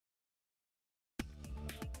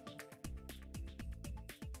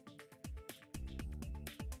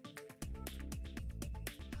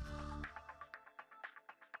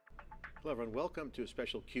Hello everyone, welcome to a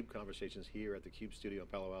special CUBE Conversations here at the CUBE studio in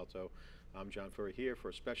Palo Alto. I'm John Furrier here for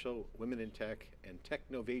a special Women in Tech and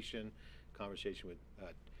Technovation conversation with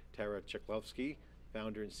Tara Chlovski,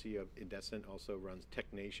 founder and CEO of Iridescent, also runs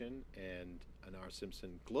Technation, and Anar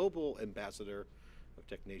Simpson, Global Ambassador of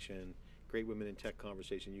Technation. Great Women in Tech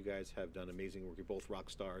conversation. You guys have done amazing work. You're both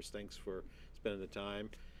rock stars. Thanks for spending the time.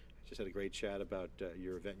 I just had a great chat about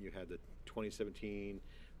your event. You had the 2017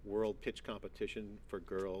 World Pitch Competition for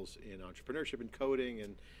girls in entrepreneurship and coding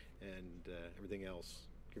and everything else.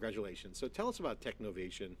 Congratulations. So tell us about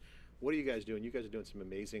Technovation. What are you guys doing? You guys are doing some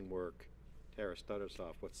amazing work. Tara, start us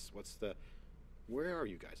off. Where are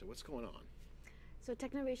you guys and what's going on? So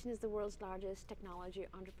Technovation is the world's largest technology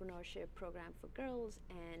entrepreneurship program for girls,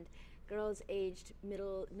 and girls aged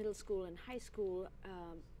middle school and high school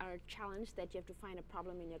are challenged that you have to find a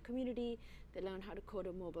problem in your community. They learn how to code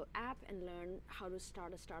a mobile app and learn how to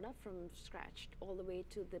start a startup from scratch all the way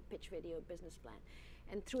to the pitch video business plan.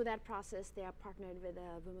 And through that process, they are partnered with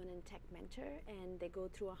a Women in Tech mentor, and they go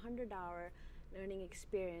through a 100-hour learning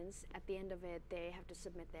experience. At the end of it, they have to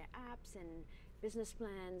submit their apps and business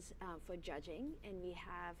plans for judging, and we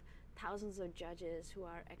have thousands of judges who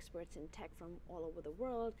are experts in tech from all over the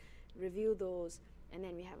world review those, and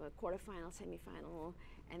then we have a quarterfinal, semifinal,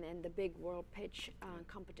 and then the big world pitch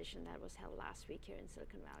competition that was held last week here in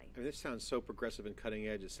Silicon Valley. I mean, this sounds so progressive and cutting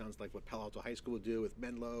edge. It sounds like what Palo Alto High School would do with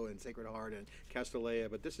Menlo and Sacred Heart and Castellea,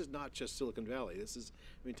 but this is not just Silicon Valley. This is,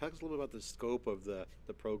 I mean, talk us a little bit about the scope of the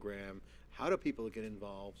program. How do people get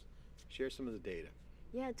involved? Share some of the data.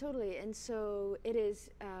 Yeah, totally. And so it is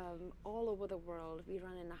all over the world. We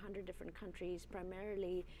run in 100 different countries,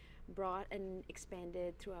 primarily brought and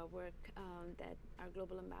expanded through our work that our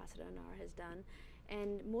global ambassador Anar has done.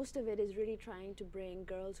 And most of it is really trying to bring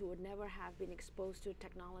girls who would never have been exposed to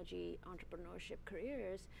technology entrepreneurship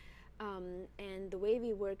careers. And the way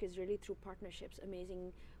we work is really through partnerships,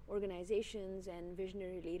 amazing organizations and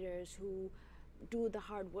visionary leaders who do the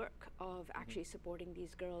hard work of actually supporting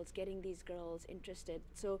these girls, getting these girls interested.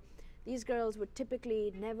 So these girls would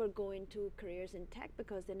typically never go into careers in tech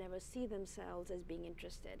because they never see themselves as being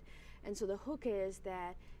interested. And so the hook is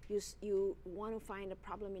that you want to find a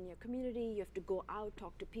problem in your community, you have to go out,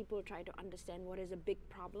 talk to people, try to understand what is a big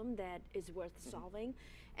problem that is worth solving.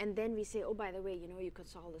 And then we say, oh, by the way, you know, you could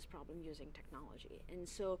solve this problem using technology. And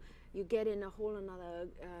so you get in a whole another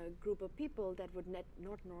group of people that would not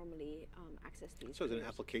normally access these. So is it an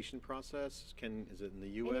application process? Is it in the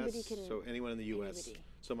US? Anybody can, so anyone in the US. Anybody.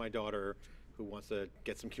 So my daughter who wants to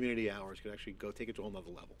get some community hours could actually go take it to a whole nother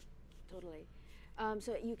level. Totally.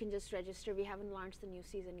 So you can just register. We haven't launched the new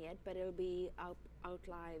season yet, but it'll be out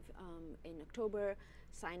live in October.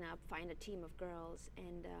 Sign up, find a team of girls,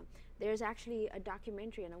 and there's actually a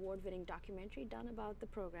documentary, an award-winning documentary done about the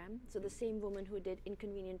program. So the same woman who did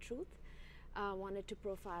Inconvenient Truth wanted to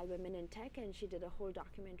profile women in tech, and she did a whole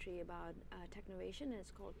documentary about Technovation, and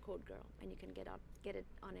it's called Code Girl, and you can get it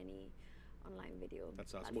on any online video.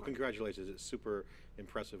 That's awesome. platform. Well, congratulations. It's super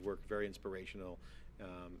impressive work, very inspirational.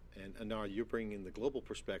 And Anar, you're bringing the global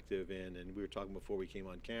perspective in, and we were talking before we came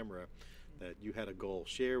on camera that you had a goal.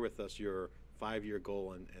 Share with us your 5-year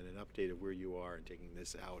goal and an update of where you are in taking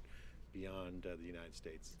this out beyond the United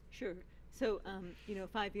States. Sure. So, you know,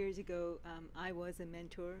 5 years ago, I was a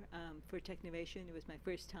mentor for Technovation. It was my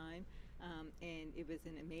first time, and it was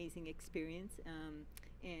an amazing experience.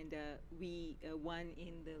 And we won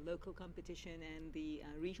in the local competition and the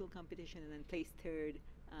regional competition, and then placed third,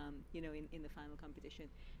 you know, in the final competition.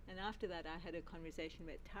 And after that, I had a conversation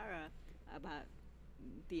with Tara about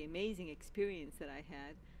the amazing experience that I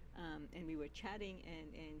had, and we were chatting,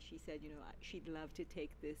 and she said, you know, she'd love to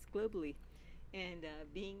take this globally. And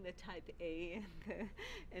being the type A and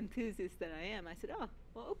the enthusiast that I am, I said, oh,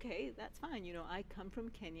 well, okay, that's fine. You know, I come from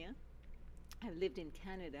Kenya. I've lived in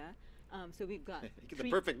Canada. So we've got the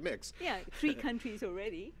perfect mix. Yeah, 3 countries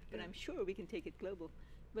already, but I'm sure we can take it global.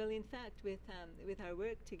 Well, in fact, with our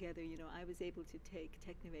work together, you know, I was able to take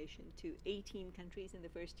Technovation to 18 countries in the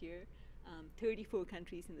first year, 34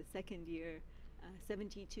 countries in the second year,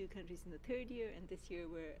 72 countries in the third year, and this year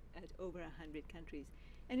we're at over 100 countries.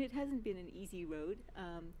 And it hasn't been an easy road.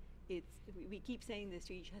 We keep saying this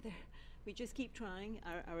to each other. We just keep trying.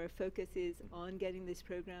 Our focus is on getting this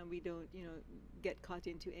program. We don't, you know, get caught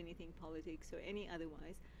into anything politics or any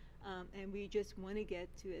otherwise. And we just want to get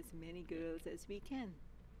to as many girls as we can.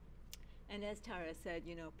 And as Tara said,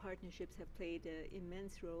 you know, partnerships have played an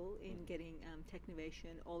immense role in getting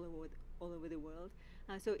Technovation all over the world.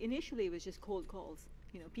 So initially it was just cold calls.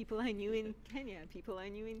 You know, people I knew in Kenya, people I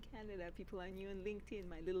knew in Canada, people I knew in LinkedIn,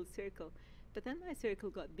 my little circle. But then my circle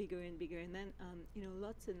got bigger and bigger, and then you know,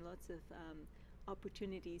 lots and lots of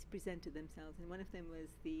opportunities presented themselves, and one of them was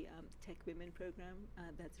the Tech Women program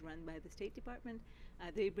that's run by the State Department.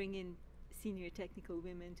 They bring in senior technical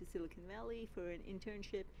women to Silicon Valley for an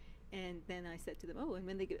internship, and then I said to them, oh, and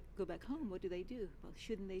when they go back home, what do they do? Well,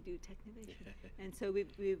 shouldn't they do Technovation? And so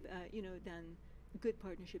we've you know, done good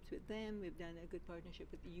partnerships with them. We've done a good partnership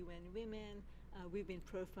with the UN Women. We've been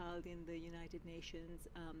profiled in the United Nations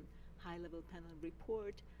high-level panel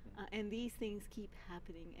report, and these things keep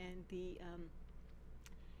happening. And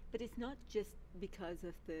but it's not just because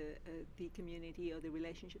of the community or the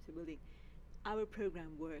relationships we're building. Our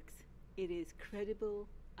program works. It is credible.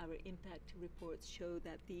 Our impact reports show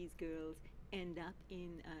that these girls end up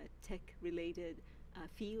in tech-related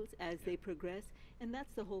fields as they progress, and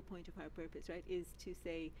that's the whole point of our purpose, right? Is to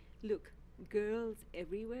say, look, girls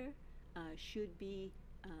everywhere should be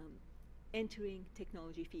entering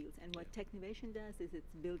technology fields, and what Technovation does is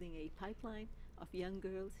it's building a pipeline of young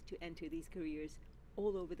girls to enter these careers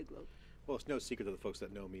all over the globe. Well, it's no secret to the folks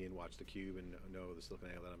that know me and watch theCUBE and know the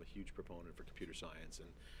SiliconANGLE that I'm a huge proponent for computer science, and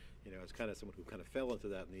you know, as kind of someone who kind of fell into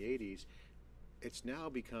that in the 80s, it's now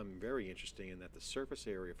become very interesting in that the surface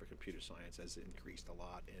area for computer science has increased a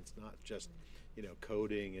lot, and it's not just you know,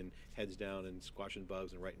 coding and heads down and squashing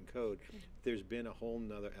bugs and writing code. There's been a whole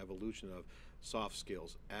nother evolution of soft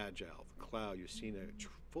skills, agile, the cloud. You've seen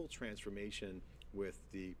a full transformation with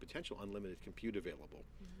the potential unlimited compute available.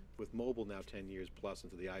 With mobile now 10 years plus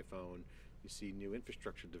into the iPhone, you see new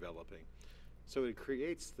infrastructure developing. So it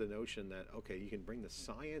creates the notion that, okay, you can bring the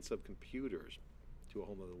science of computers to a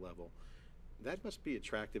whole nother level. That must be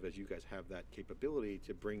attractive as you guys have that capability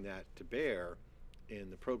to bring that to bear in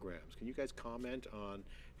the programs. Can you guys comment on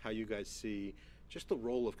how you guys see just the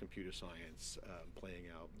role of computer science playing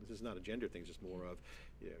out? This is not a gender thing, it's just more of,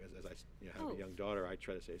 you know, as I have a young daughter, I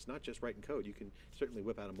try to say, it's not just writing code. You can certainly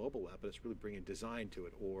whip out a mobile app, but it's really bringing design to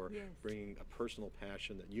it, or bringing a personal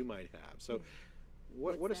passion that you might have. So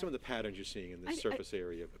what are some of the patterns you're seeing in the surface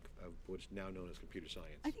area of what's now known as computer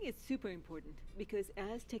science? I think it's super important because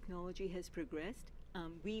as technology has progressed,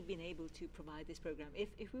 we've been able to provide this program.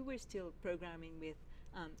 If we were still programming with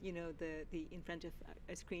you know, the in front of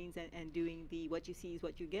screens and doing the what you see is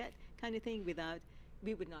what you get kind of thing,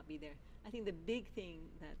 we would not be there. I think the big thing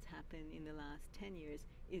that's happened in the last 10 years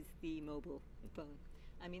is the mobile phone.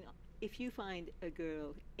 I mean, if you find a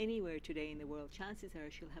girl anywhere today in the world, chances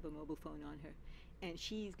are she'll have a mobile phone on her, and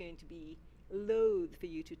she's going to be loath for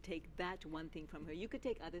you to take that one thing from her. You could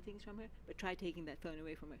take other things from her, but try taking that phone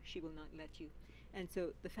away from her. She will not let you. And so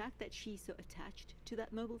the fact that she's so attached to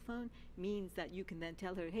that mobile phone means that you can then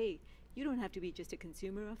tell her, hey, you don't have to be just a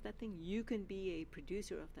consumer of that thing. You can be a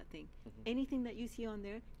producer of that thing. Anything that you see on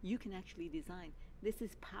there, you can actually design. This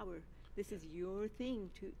is power. This is your thing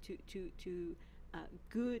to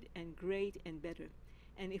good and great and better.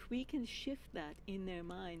 And if we can shift that in their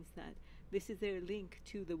minds, that this is their link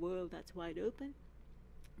to the world that's wide open,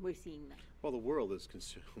 we're seeing that. Well, the world is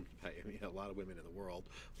consumed by, I mean, a lot of women in the world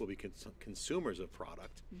will be consumers of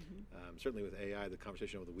product. Certainly with AI, the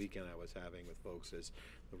conversation over the weekend I was having with folks is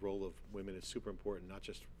the role of women is super important, not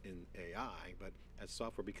just in AI, but as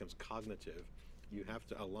software becomes cognitive, you have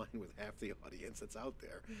to align with half the audience that's out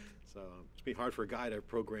there. So it's be hard for a guy to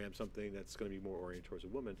program something that's going to be more oriented towards a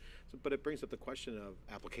woman. So, but it brings up the question of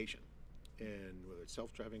application, and whether it's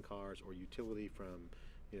self-driving cars or utility from,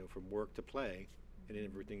 you know, from work to play, and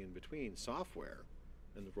everything in between. Software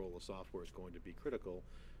and the role of software is going to be critical,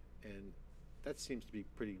 and that seems to be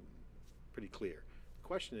pretty clear. The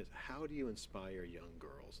question is, how do you inspire young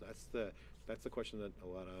girls? That's the question that a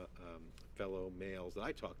lot of fellow males that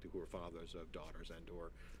I talk to who are fathers of daughters and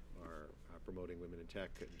or are promoting women in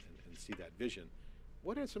tech and see that vision.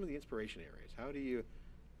 What are some of the inspiration areas? How do you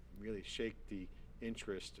really shake the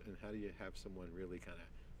interest, and how do you have someone really kind of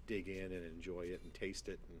dig in and enjoy it and taste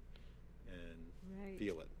it and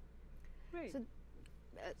feel it?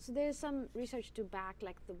 So there's some research to back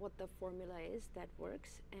like what the formula is that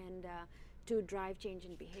works, and to drive change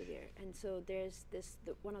in behavior. And so there's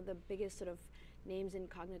one of the biggest sort of names in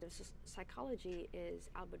cognitive psychology is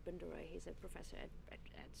Albert Bandura. He's a professor at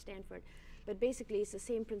Stanford. But basically it's the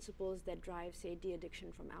same principles that drive, say,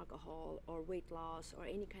 de-addiction from alcohol or weight loss or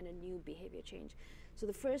any kind of new behavior change. So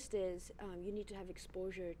the first is you need to have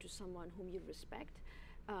exposure to someone whom you respect,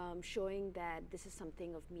 showing that this is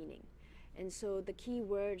something of meaning. And so the key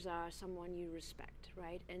words are someone you respect,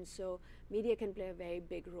 right? And so media can play a very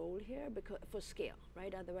big role here because for scale,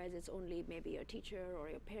 right? Otherwise it's only maybe your teacher or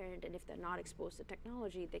your parent, and if they're not exposed to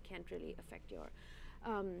technology, they can't really affect your,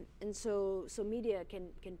 and so media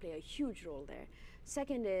can play a huge role there.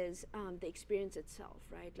 Second is the experience itself,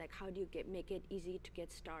 right? Like how do you make it easy to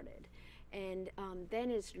get started? And then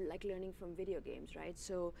it's like learning from video games, right?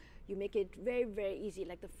 So you make it very, very easy.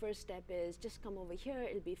 Like the first step is just come over here,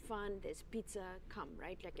 it'll be fun, there's pizza, come,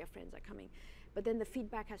 right? Like your friends are coming. But then the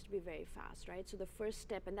feedback has to be very fast, right? So the first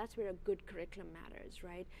step, and that's where a good curriculum matters,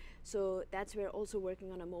 right? So that's where also working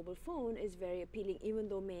on a mobile phone is very appealing, even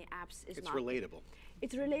though May apps is not. It's relatable.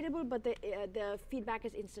 It's relatable, but the feedback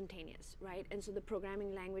is instantaneous, right? And so the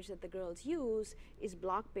programming language that the girls use is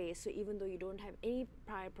block-based, so even though you don't have any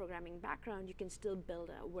prior programming background, you can still build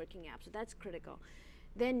a working app, so that's critical.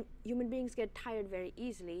 Then human beings get tired very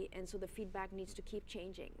easily, and so the feedback needs to keep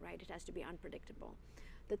changing, right? It has to be unpredictable.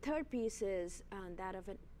 The third piece is that of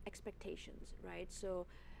expectations, right? So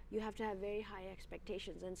you have to have very high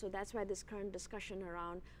expectations, and so that's why this current discussion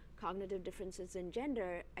around cognitive differences in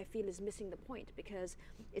gender, I feel, is missing the point, because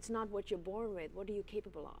it's not what you're born with, what are you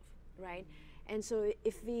capable of, right? And so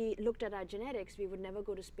if we looked at our genetics, we would never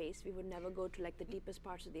go to space, we would never go to like the deepest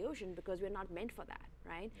parts of the ocean, because we're not meant for that,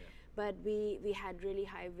 right? Yeah. But we had really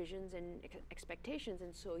high visions and expectations,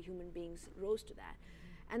 and so human beings rose to that.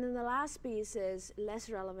 And then the last piece is less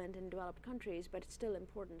relevant in developed countries, but it's still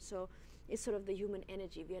important. So it's sort of the human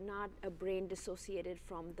energy. We are not a brain dissociated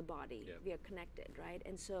from the body. Yeah. We are connected, right?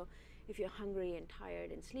 And so if you're hungry and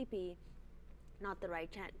tired and sleepy, not the right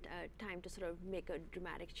time to sort of make a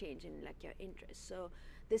dramatic change in like your interests. So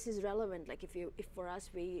this is relevant. Like if for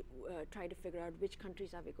us, we try to figure out which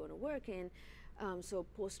countries are we going to work in. So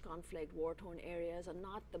post-conflict, war-torn areas are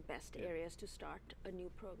not the best areas to start a new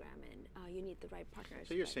program in. You need the right partners.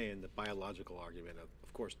 So you're saying the biological argument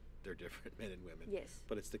of course, they're different, men and women. Yes.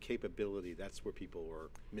 But it's the capability, that's where people were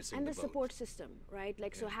missing and the the boat. Support system, right?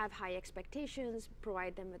 Like, so have high expectations,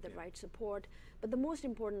 provide them with the right support. But the most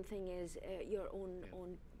important thing is your own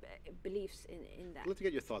beliefs in that. I'd love to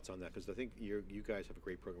get your thoughts on that, because I think you guys have a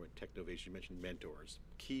great program at Technovation. You mentioned mentors,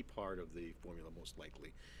 key part of the formula most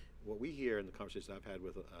likely. What we hear in the conversations I've had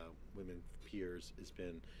with women peers has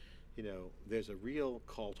been, you know, there's a real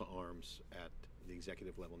call to arms at the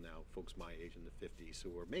executive level now, folks my age in the 50s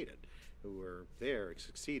who are made it, who are there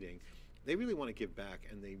succeeding. They really want to give back,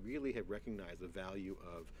 and they really have recognized the value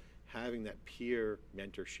of having that peer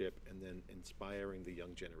mentorship and then inspiring the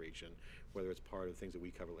young generation, whether it's part of things that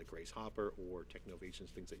we cover like Grace Hopper or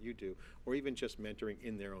Technovation's things that you do, or even just mentoring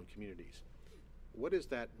in their own communities. What does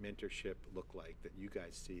that mentorship look like that you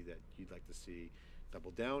guys see that you'd like to see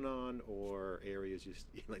double down on, or areas you'd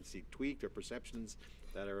like to see tweaked, or perceptions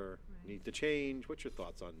that are need to change? What's your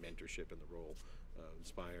thoughts on mentorship and the role of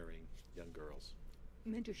inspiring young girls?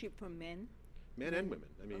 Mentorship from men? Men and women.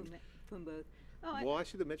 I mean, from both. Well, I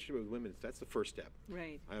see the mentorship with women, that's the first step.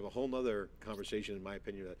 Right. I have a whole nother conversation, in my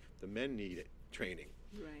opinion, that the men need it, training.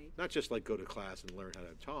 Right. Not just like go to class and learn how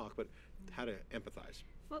to talk, but how to empathize.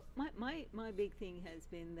 Well, my big thing has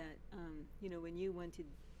been that, you know, when you wanted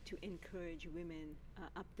to encourage women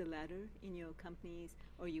up the ladder in your companies,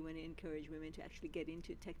 or you want to encourage women to actually get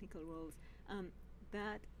into technical roles,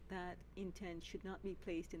 that intent should not be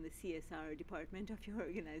placed in the CSR department of your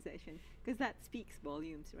organization, because that speaks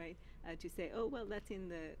volumes, right? To say, oh, well, that's in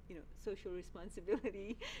the, you know, social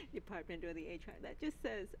responsibility department or the HR. That just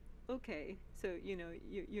says, okay, so, you know,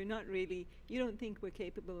 you're not really, you don't think we're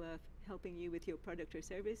capable of helping you with your product or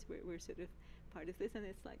service. We're sort of part of this, and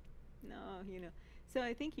it's like, no, you know. So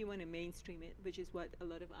I think you want to mainstream it, which is what a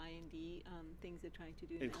lot of I&D things are trying to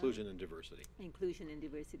do now. Inclusion and diversity. Inclusion and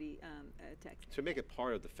diversity tech. So make it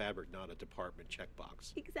part of the fabric, not a department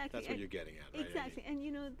checkbox. Exactly. That's what you're getting at, right? Exactly. And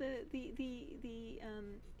you know, the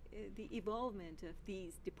evolvement of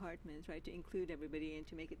these departments, right, to include everybody and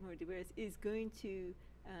to make it more diverse, is going to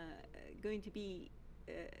be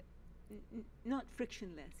not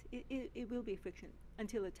frictionless. It will be friction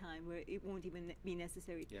until a time where it won't even be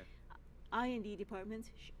necessary. Yeah. I&D departments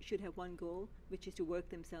should have one goal, which is to work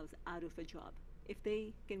themselves out of a job. If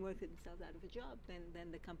they can work themselves out of a job,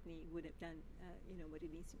 then the company would have done, you know, what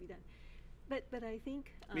it needs to be done. But I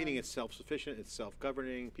think meaning it's self-sufficient, it's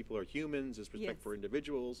self-governing. People are humans. There's respect for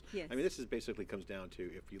individuals. Yes. I mean, this is basically comes down to,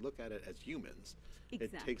 if you look at it as humans,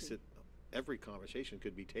 exactly. It takes it. Every conversation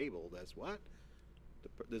could be tabled as what?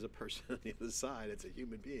 There's a person on the other side. It's a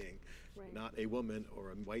human being, not a woman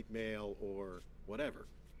or a white male or whatever.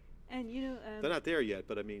 And you know, they're not there yet,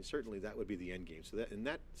 but I mean, certainly that would be the end game. So that in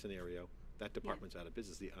that scenario, that department's out of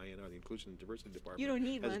business. The INR, the Inclusion and Diversity Department, you don't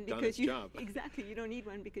need has one done because its job. Exactly, you don't need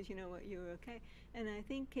one because you know what, you're okay. And I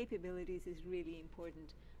think capabilities is really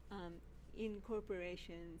important in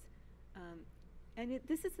corporations. And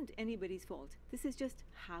this isn't anybody's fault. This is just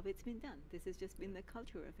how it's been done. This has just been the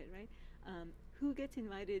culture of it, right? Who gets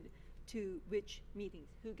invited to which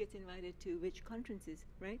meetings? Who gets invited to which conferences,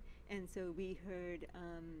 right? And so we heard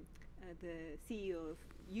the CEO of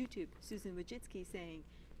YouTube, Susan Wojcicki, saying,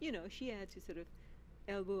 you know, she had to sort of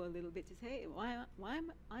elbow a little bit to say, why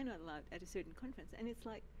am I not allowed at a certain conference? And it's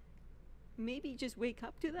like, maybe just wake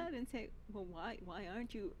up to that and say, well, why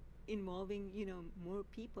aren't you involving, you know, more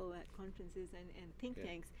people at conferences and think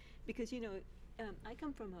tanks? Because, you know, I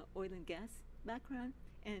come from an oil and gas background,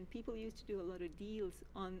 and people used to do a lot of deals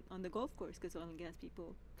on the golf course, because oil and gas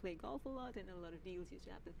people play golf a lot, and a lot of deals used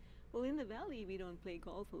to happen. Well, in the Valley, we don't play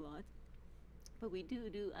golf a lot, but we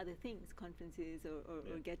do other things, conferences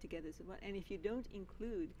or get-togethers. And if you don't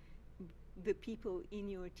include the people in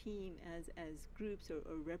your team as groups or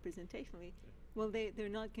representationally, well, they're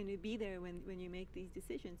not going to be there when you make these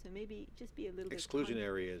decisions. So maybe just be a little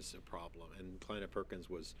exclusionary is a problem, and Kleiner Perkins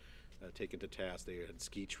was taken to task. They had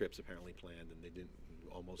ski trips apparently planned, and they didn't,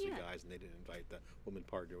 all mostly guys, and they didn't invite the woman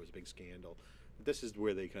partner. It was a big scandal. But this is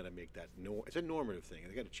where they kind of make that it's a normative thing,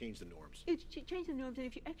 and they got to change the norms. Change the norms, and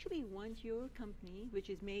if you actually want your company, which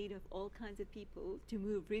is made of all kinds of people, to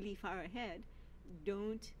move really far ahead,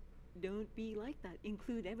 don't be like that.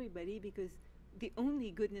 Include everybody, because the only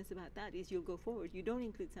goodness about that is you'll go forward. You don't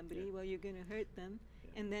include somebody, well, you're going to hurt them,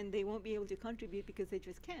 and then they won't be able to contribute because they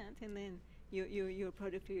just can't, and then your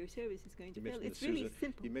product or your service is going to fail. It's really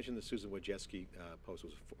simple. You mentioned the Susan Wojcicki post. It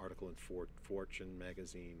was an article in Fortune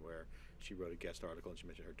magazine where she wrote a guest article, and she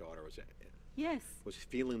mentioned her daughter was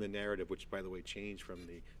feeling the narrative, which, by the way, changed from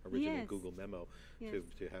the original Google memo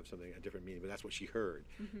to have something, a different meaning, but that's what she heard.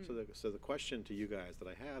 So the question to you guys that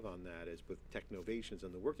I have on that is, with Technovations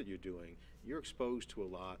and the work that you're doing, you're exposed to a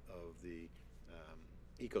lot of the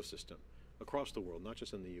ecosystem across the world, not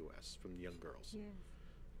just in the U.S., from young girls.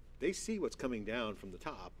 They see what's coming down from the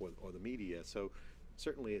top or the media, so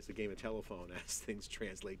certainly it's a game of telephone as things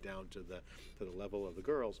translate down to the level of the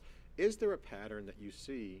girls. Is there a pattern that you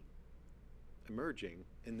see emerging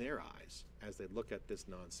in their eyes as they look at this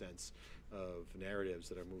nonsense of narratives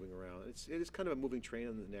that are moving around? It is kind of a moving train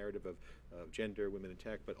on the narrative of gender, women in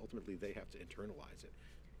tech, but ultimately they have to internalize it.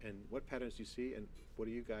 And what patterns do you see, and what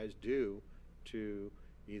do you guys do to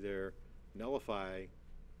either nullify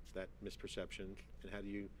that misperception, and how do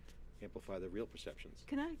you amplify the real perceptions?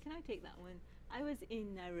 Can I take that one? I was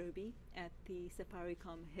in Nairobi at the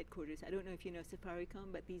Safaricom headquarters. I don't know if you know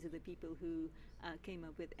Safaricom, but these are the people who came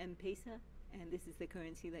up with M-Pesa, and this is the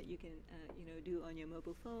currency that you can do on your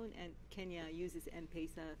mobile phone. And Kenya uses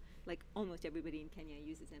M-Pesa, like almost everybody in Kenya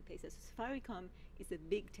uses M-Pesa. So Safaricom is a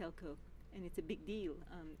big telco, and it's a big deal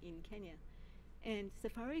in Kenya. And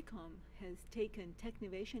Safaricom has taken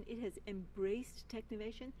Technovation. It has embraced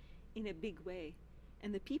Technovation in a big way.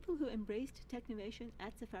 And the people who embraced Technovation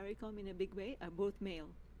at Safaricom in a big way are both male.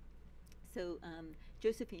 So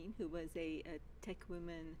Josephine, who was a tech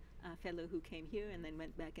woman fellow who came here and then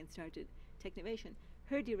went back and started Technovation,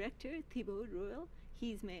 her director, Thibault Royal,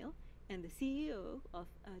 he's male, and the CEO of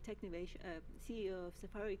Technovation, CEO of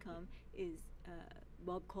Safaricom is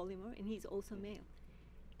Bob Collymore, and he's also male.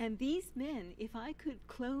 And these men, if I could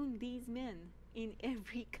clone these men in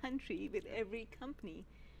every country with every company,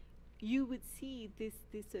 you would see this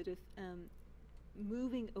sort of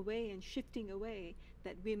moving away and shifting away,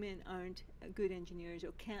 that women aren't good engineers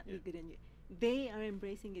or can't be good engineers. They are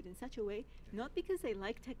embracing it in such a way, not because they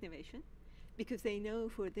like Technovation, because they know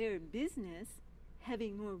for their business,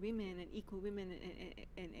 having more women and equal women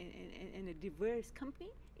and a diverse company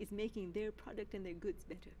is making their product and their goods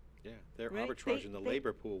better. Yeah, they're arbitraging the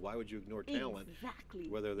labor pool. Why would you ignore talent? Exactly.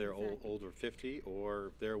 Whether they're older 50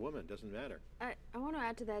 or they're a woman, doesn't matter. I want to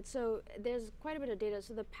add to that. So there's quite a bit of data.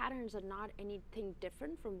 So the patterns are not anything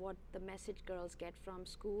different from what the message girls get from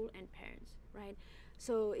school and parents, right?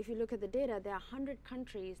 So if you look at the data, there are 100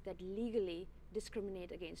 countries that legally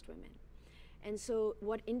discriminate against women. And so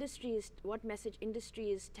what message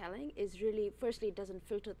industry is telling is really, firstly, it doesn't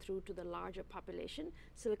filter through to the larger population.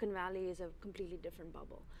 Silicon Valley is a completely different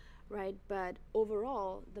bubble, right? But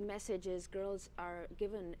overall, the message is girls are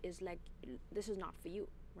given is like, this is not for you,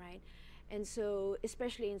 right? And so,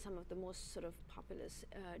 especially in some of the most sort of populous,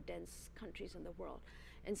 dense countries in the world.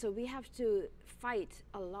 And so we have to fight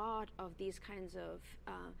a lot of these kinds of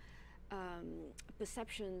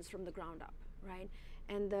perceptions from the ground up, right?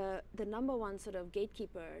 And the number one sort of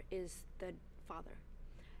gatekeeper is the father.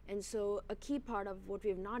 And so a key part of what we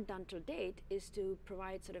have not done to date is to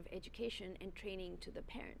provide sort of education and training to the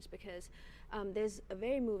parents, because there's a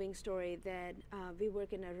very moving story that we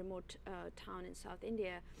work in a remote town in South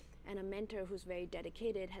India, and a mentor who's very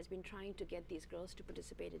dedicated has been trying to get these girls to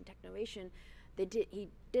participate in Technovation. He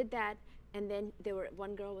did that, and then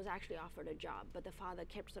one girl was actually offered a job, but the father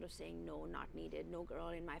kept sort of saying, no, not needed, no girl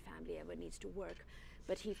in my family ever needs to work.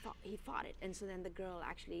 But he fought it, and so then the girl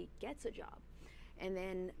actually gets a job. And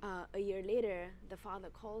then a year later, the father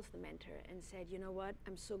calls the mentor and said, you know what,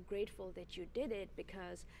 I'm so grateful that you did it,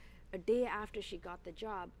 because a day after she got the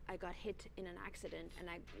job, I got hit in an accident and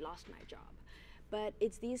I lost my job. But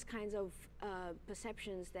it's these kinds of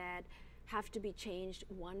perceptions that have to be changed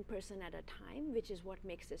one person at a time, which is what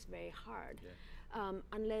makes this very hard. Yeah.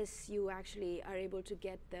 Unless you actually are able to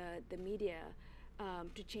get the media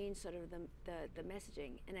to change sort of the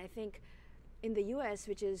messaging. And I think in the US,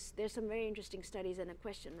 there's some very interesting studies and a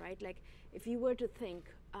question, right? Like, if you were to think,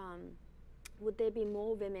 would there be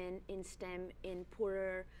more women in STEM in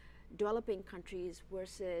poorer developing countries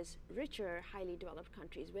versus richer, highly developed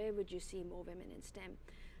countries? Where would you see more women in STEM?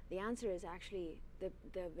 The answer is actually the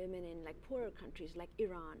women in like poorer countries like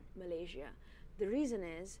Iran, Malaysia. The reason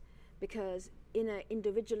is because in an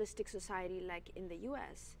individualistic society like in the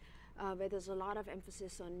US, where there's a lot of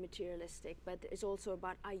emphasis on materialistic, but it's also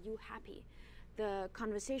about, are you happy? The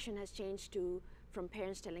conversation has changed from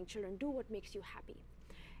parents telling children, do what makes you happy.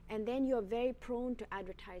 And then you're very prone to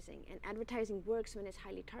advertising, and advertising works when it's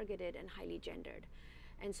highly targeted and highly gendered.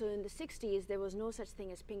 And so in the 60s, there was no such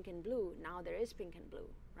thing as pink and blue. Now there is pink and blue,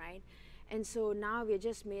 right? And so now we've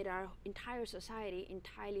just made our entire society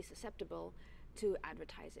entirely susceptible to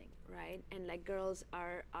advertising, right? And like, girls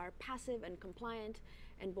are passive and compliant,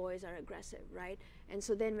 and boys are aggressive, right? And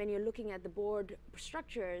so then when you're looking at the board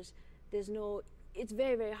structures, it's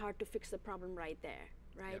very, very hard to fix the problem right there,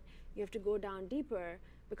 right? Yep. You have to go down deeper,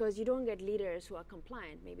 because you don't get leaders who are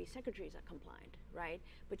compliant. Maybe secretaries are compliant, right?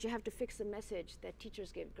 But you have to fix the message that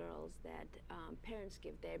teachers give girls, that parents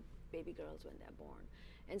give their baby girls when they're born.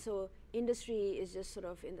 And so industry is just sort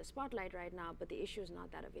of in the spotlight right now, but the issue is not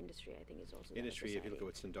that of industry. I think it's also industry. If you look at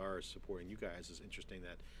what Sundar is supporting you guys, is interesting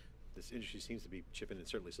that this industry seems to be chipping in.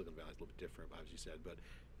 Certainly Silicon Valley is a little bit different, as you said, but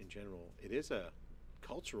in general, it is a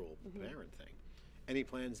cultural parent thing. Any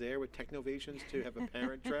plans there with Technovations to have a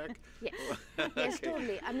parent track? Yes, yes,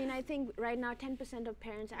 totally. I mean, I think right now 10% of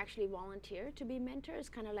parents actually volunteer to be mentors,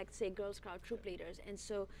 kind of like, say, Girl Scout troop leaders. And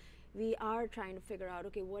so we are trying to figure out,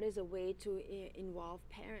 okay, what is a way to involve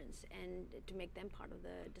parents and to make them part of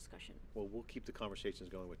the discussion? Well, we'll keep the conversations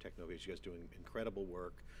going with Technovation. You guys are doing incredible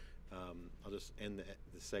work. I'll just end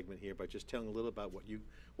the segment here by just telling a little about what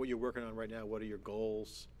you're working on right now. What are your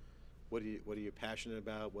goals? What are you passionate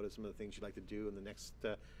about? What are some of the things you'd like to do in the next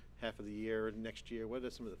half of the year, next year? What are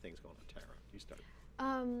some of the things going on, Tara? You start.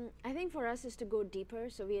 I think for us is to go deeper.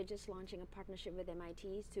 So we are just launching a partnership with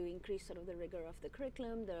MIT to increase sort of the rigor of the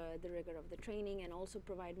curriculum, the rigor of the training, and also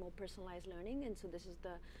provide more personalized learning. And so this is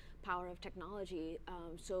the power of technology.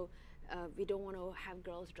 We don't want to have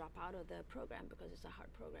girls drop out of the program because it's a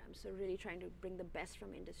hard program. So really trying to bring the best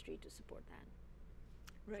from industry to support that.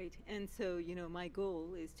 Right, and so, you know, my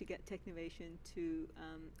goal is to get Technovation to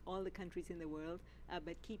all the countries in the world,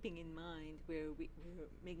 but keeping in mind where we're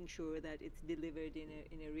making sure that it's delivered in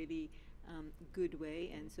a really good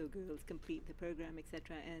way, and so girls complete the program,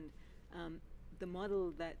 etc. And the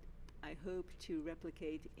model that I hope to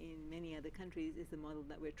replicate in many other countries is the model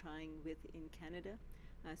that we're trying with in Canada.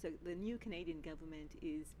 So the new Canadian government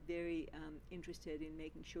is very interested in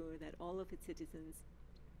making sure that all of its citizens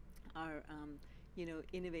are you know,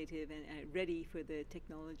 innovative and ready for the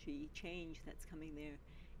technology change that's coming there.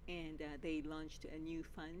 And they launched a new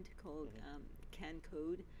fund called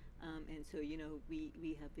CanCode. And so, you know,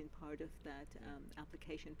 we have been part of that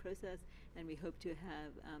application process, and we hope to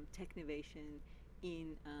have Technovation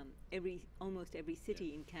in almost every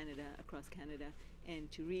city in Canada, across Canada,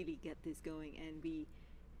 and to really get this going. And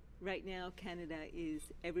right now, Canada is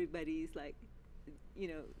everybody's, like, you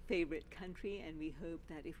know, favorite country, and we hope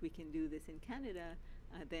that if we can do this in Canada,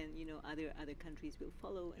 then, you know, other countries will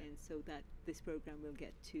follow, and so that this program will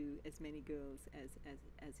get to as many girls as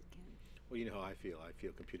it can. Well, you know how I feel. I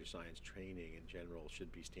feel computer science training in general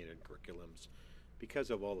should be standard curriculums because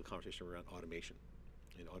of all the conversation around automation.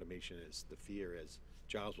 And automation is the fear as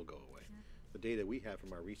jobs will go away. Yeah. The data we have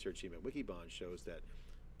from our research team at Wikibon shows that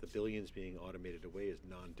the billions being automated away is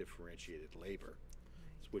non-differentiated labor,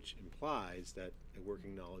 which implies that a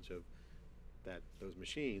working knowledge of that those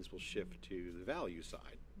machines will shift to the value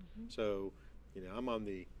side. So, you know, I'm on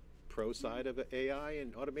the pro side of AI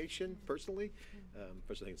and automation personally.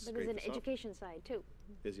 Personally, I think it's but great. There's an education side too.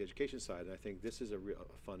 There's the education side, and I think this is a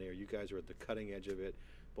fun area. You guys are at the cutting edge of it,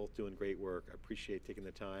 both doing great work. I appreciate taking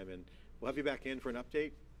the time, and we'll have you back in for an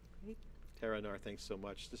update. Great. Tara, Anar, thanks so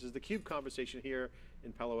much. This is theCUBE conversation here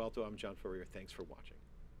in Palo Alto. I'm John Furrier. Thanks for watching.